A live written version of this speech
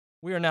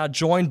We are now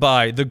joined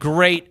by the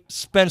great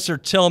Spencer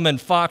Tillman,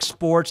 Fox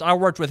Sports. I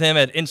worked with him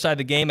at Inside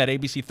the Game at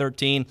ABC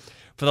 13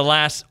 for the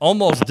last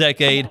almost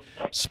decade.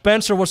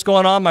 Spencer, what's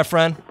going on, my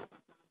friend?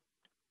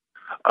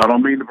 I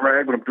don't mean to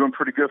brag, but I'm doing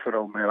pretty good for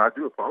them, man. I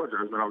do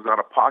apologize, man. I was out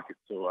of pocket,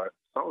 so I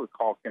saw the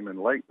call came in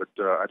late, but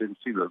I didn't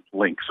see the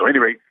link. So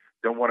anyway,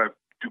 don't want to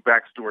do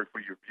backstory for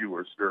your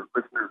viewers, your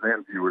listeners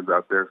and viewers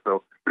out there.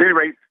 So, but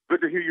anyway, good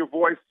to hear your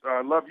voice.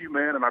 I love you,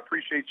 man, and I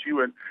appreciate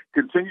you and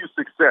continued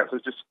success.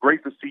 It's just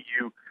great to see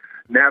you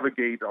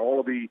navigate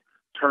all the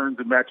turns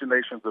and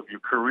machinations of your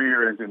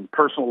career and in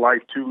personal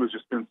life too. It's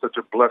just been such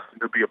a blessing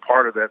to be a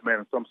part of that, man,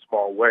 in some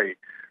small way.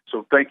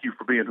 So thank you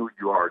for being who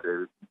you are,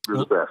 David. You're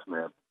the best,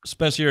 man.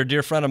 Spencer, you're a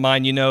dear friend of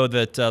mine. You know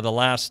that the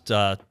last,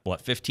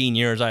 15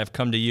 years I have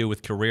come to you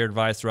with career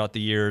advice throughout the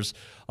years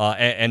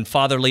and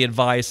fatherly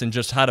advice and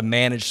just how to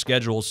manage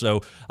schedules.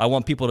 So I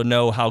want people to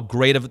know how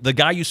great of the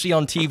guy you see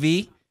on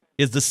TV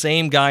is the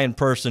same guy in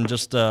person,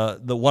 just the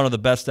one of the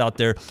best out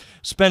there.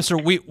 Spencer,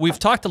 we've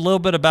talked a little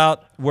bit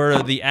about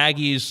where the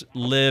Aggies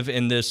live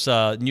in this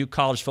new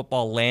college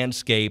football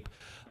landscape.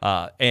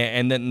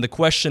 And then the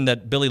question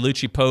that Billy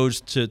Lucci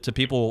posed to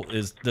people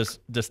is,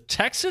 does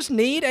Texas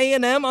need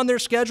A&M on their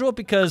schedule?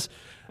 Because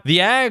the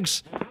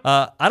Ags,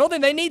 I don't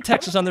think they need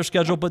Texas on their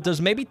schedule, but does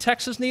maybe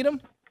Texas need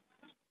them?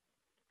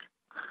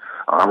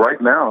 Right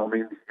now, I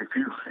mean, if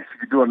you're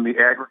doing the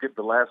aggregate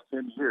the last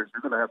 10 years,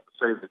 you're going to have to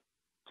say that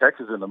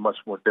Texas is in a much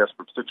more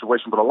desperate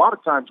situation. But a lot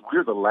of times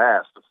we're the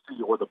last to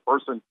see, or the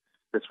person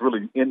that's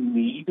really in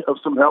need of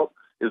some help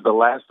is the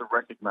last to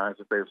recognize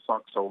that they've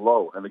sunk so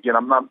low. And again,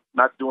 I'm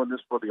not doing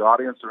this for the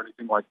audience or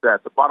anything like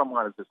that. The bottom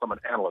line is this: I'm an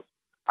analyst.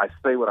 I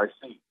say what I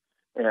see.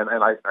 And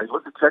I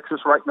look at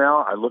Texas right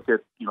now. I look at,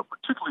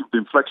 particularly the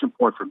inflection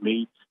point for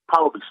me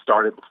probably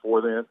started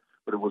before then,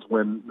 but it was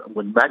when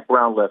Mac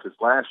Brown left his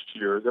last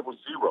year, there was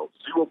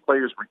zero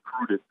players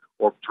recruited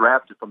or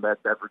drafted from that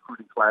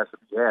recruiting class that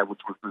he had, which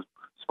was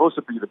supposed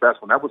to be the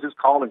best one. That was his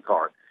calling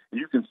card. And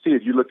you can see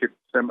it. You look at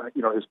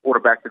his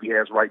quarterback that he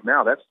has right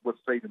now. That's what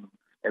saved him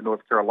at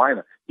North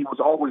Carolina. He was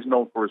always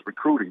known for his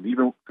recruiting,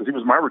 even because he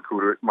was my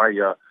recruiter,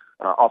 my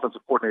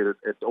offensive coordinator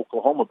at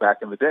Oklahoma back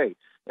in the day.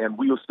 And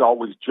we used to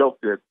always joke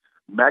that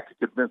Mac could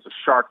convince a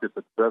shark that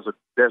the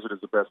desert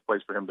is the best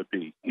place for him to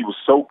be. He was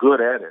so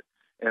good at it.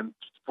 And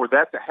for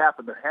that to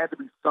happen, there had to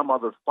be some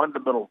other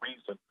fundamental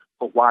reason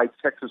for why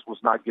Texas was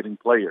not getting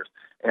players.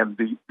 And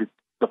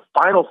the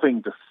final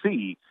thing to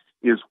see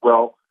is,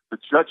 well, the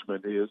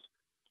judgment is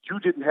you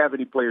didn't have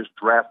any players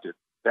drafted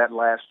that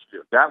last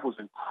year. That was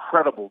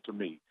incredible to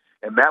me.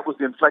 And that was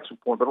the inflection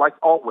point. But like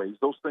always,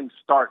 those things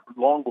start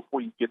long before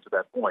you get to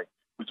that point.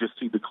 We just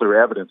see the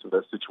clear evidence of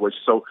that situation.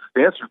 So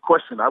to answer your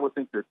question, I would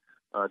think that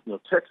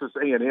Texas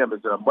A&M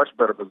is in a much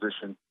better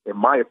position, in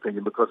my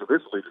opinion, because of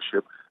its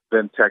leadership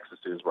than Texas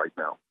is right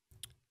now.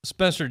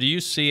 Spencer, do you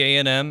see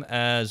A&M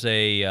as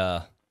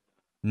a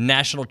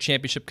national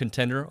championship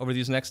contender over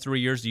these next 3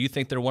 years? Do you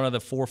think they're one of the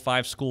 4 or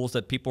 5 schools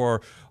that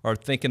people are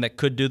thinking that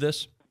could do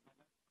this?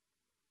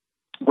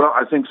 Well,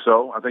 I think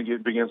so. I think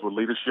it begins with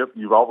leadership.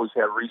 You've always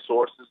had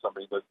resources. I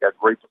mean, they've got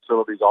great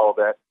facilities, all of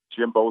that.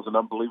 Jimbo's an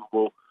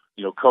unbelievable,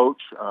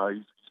 coach.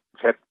 He's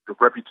had a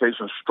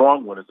reputation, a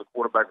strong one, as a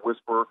quarterback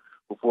whisperer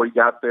before he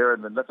got there,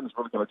 and then nothing's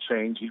really going to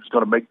change. He's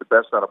going to make the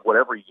best out of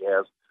whatever he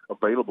has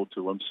available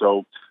to him.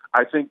 So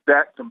I think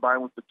that,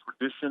 combined with the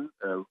tradition,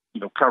 kind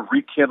of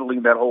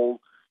rekindling that whole,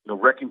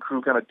 wrecking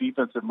crew kind of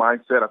defensive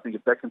mindset, I think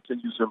if that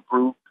continues to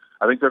improve,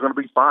 I think they're going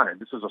to be fine.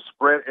 This is a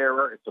spread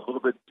era. It's a little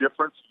bit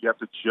different. You have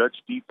to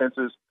judge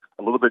defenses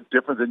a little bit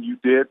different than you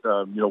did.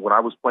 When I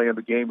was playing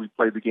the game, we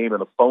played the game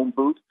in a phone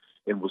booth.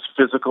 It was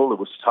physical. It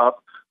was tough.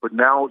 But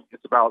now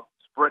it's about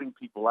spreading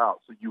people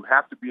out. So you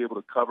have to be able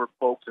to cover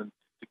folks, and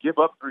to give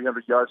up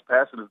 300 yards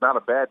passing is not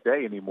a bad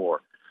day anymore.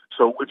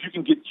 So if you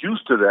can get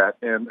used to that,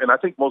 and I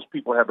think most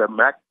people have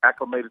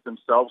acclimated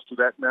themselves to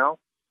that now,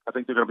 I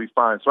think they're going to be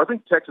fine. So I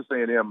think Texas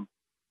A&M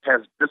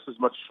has just as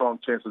much strong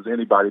chance as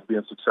anybody of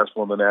being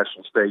successful on the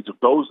national stage. Of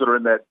those that are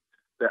in that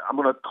I'm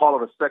going to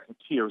call it a second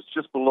tier, it's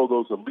just below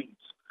those elites,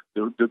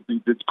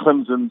 the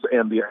Clemsons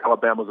and the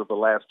Alabamas of the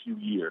last few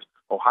years.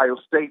 Ohio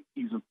State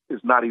is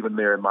not even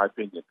there, in my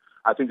opinion.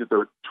 I think that there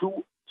are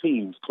 2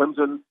 teams,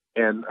 Clemson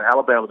and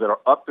Alabama, that are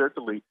up there at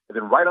the league, and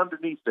then right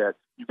underneath that,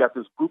 you got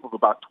this group of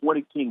about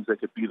 20 teams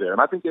that could be there,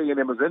 and I think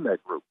A&M is in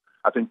that group.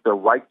 I think they're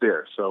right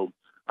there, so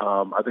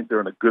I think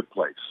they're in a good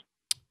place.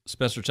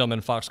 Spencer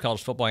Tillman, Fox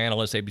College football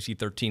analyst, ABC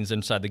 13's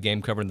Inside the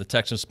Game, covering the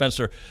Texans.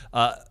 Spencer,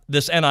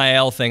 this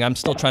NIL thing, I'm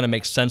still trying to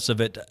make sense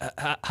of it.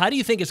 How do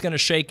you think it's going to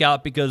shake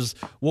out? Because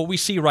what we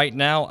see right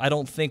now, I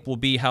don't think will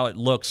be how it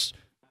looks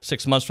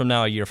 6 months from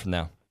now, a year from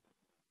now.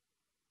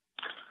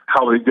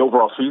 How the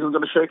overall season is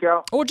going to shake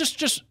out? Or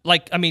just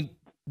like, I mean,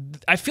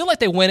 I feel like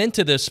they went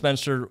into this,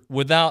 Spencer,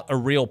 without a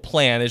real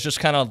plan. It's just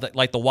kind of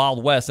like the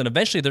Wild West, and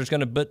eventually there's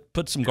going to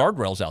put some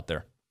guardrails out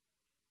there.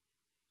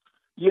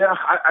 Yeah,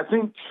 I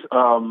think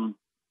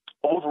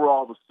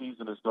overall the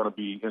season is going to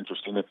be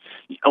interesting.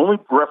 The only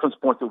reference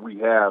point that we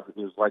have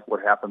is like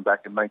what happened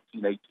back in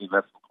 1918.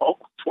 That's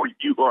before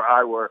you or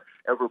I were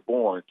ever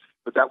born.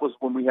 but that was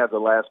when we had the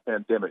last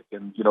pandemic.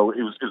 And, it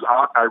was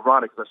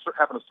ironic because I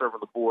happened to serve on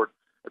the board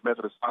at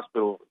Methodist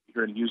Hospital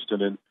here in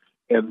Houston.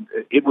 And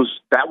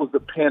that was the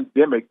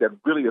pandemic that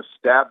really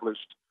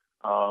established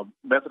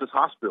Methodist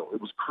Hospital.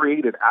 It was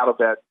created out of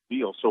that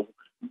deal. So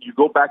you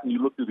go back and you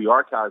look through the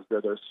archives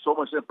there's so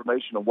much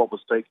information on what was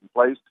taking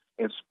place,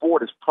 and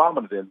sport is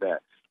prominent in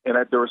that. And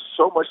there is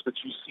so much that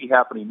you see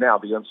happening now.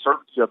 The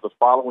uncertainty of the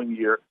following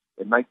year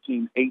in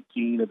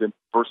 1918 and then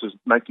versus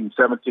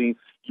 1917,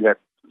 you had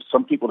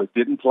some people that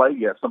didn't play.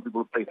 You had some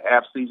people that played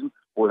half season.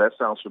 Boy, that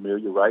sounds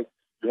familiar, right?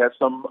 You had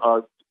some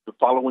the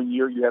following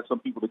year, you had some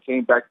people that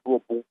came back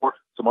full bore,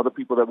 some other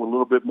people that were a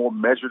little bit more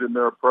measured in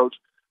their approach.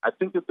 I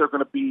think that they're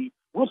going to be,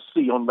 we'll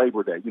see on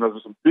Labor Day.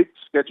 There's some big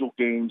scheduled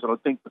games, and I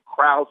think the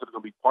crowds that are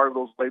going to be part of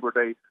those Labor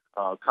Day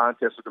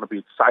contests are going to be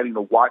exciting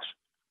to watch.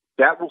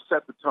 That will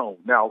set the tone.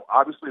 Now,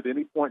 obviously, at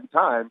any point in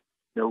time,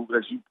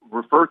 as you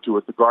refer to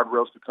it, the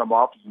guardrails could come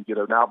off. You can get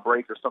an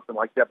outbreak or something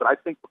like that. But I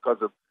think because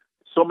of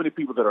so many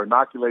people that are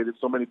inoculated,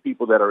 so many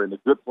people that are in a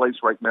good place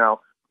right now,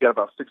 we got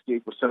about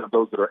 68% of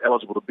those that are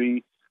eligible to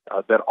be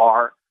that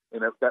are,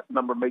 and that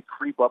number may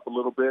creep up a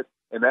little bit,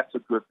 and that's a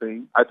good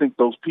thing. I think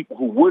those people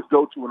who would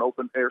go to an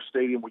open-air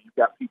stadium where you've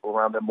got people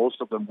around them, most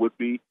of them would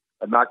be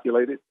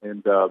inoculated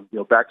and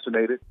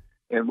vaccinated,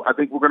 and I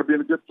think we're going to be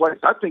in a good place.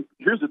 I think,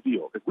 here's the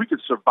deal. If we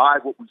could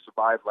survive what we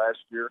survived last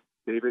year,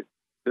 David,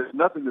 there's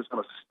nothing that's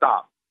going to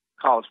stop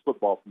college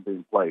football from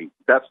being played.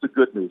 That's the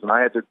good news, and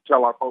I had to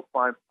tell our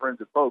fine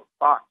friends at Fox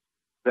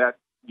that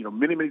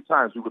many, many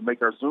times we would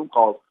make our Zoom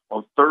calls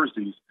on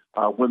Thursdays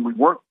when we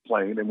weren't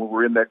playing and when we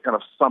were in that kind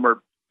of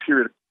summer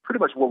period, pretty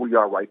much where we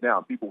are right now.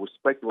 People were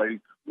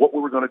speculating what we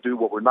were going to do,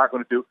 what we're not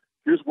going to do.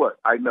 Here's what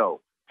I know.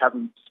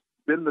 Having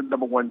been the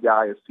number one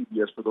guy at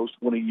CBS for those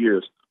 20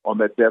 years on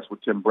that desk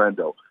with Tim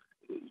Brando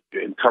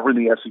and covering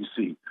the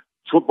SEC,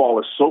 football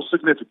is so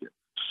significant,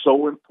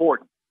 so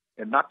important,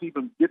 and not to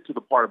even get to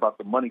the part about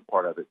the money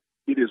part of it.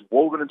 It is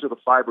woven into the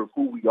fiber of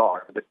who we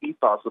are and the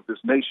ethos of this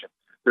nation.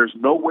 There's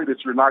no way that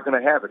you're not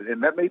going to have it.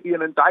 And that may be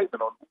an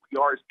indictment on who we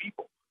are as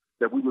people,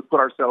 that we would put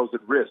ourselves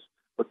at risk.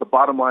 But the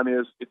bottom line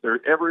is, if there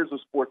ever is a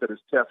sport that is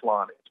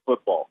Teflon, it's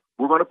football.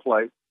 We're going to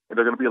play, and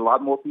there are going to be a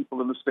lot more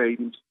people in the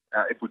stadiums.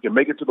 If we can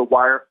make it to the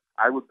wire,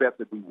 I would bet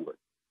that we would.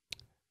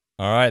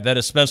 All right, that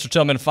is Spencer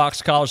Tillman,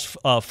 Fox College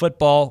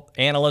football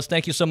analyst.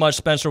 Thank you so much,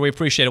 Spencer. We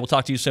appreciate it. We'll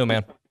talk to you soon,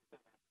 man.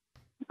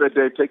 You bet,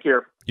 Dave. Take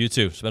care. You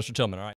too. Spencer Tillman. All right.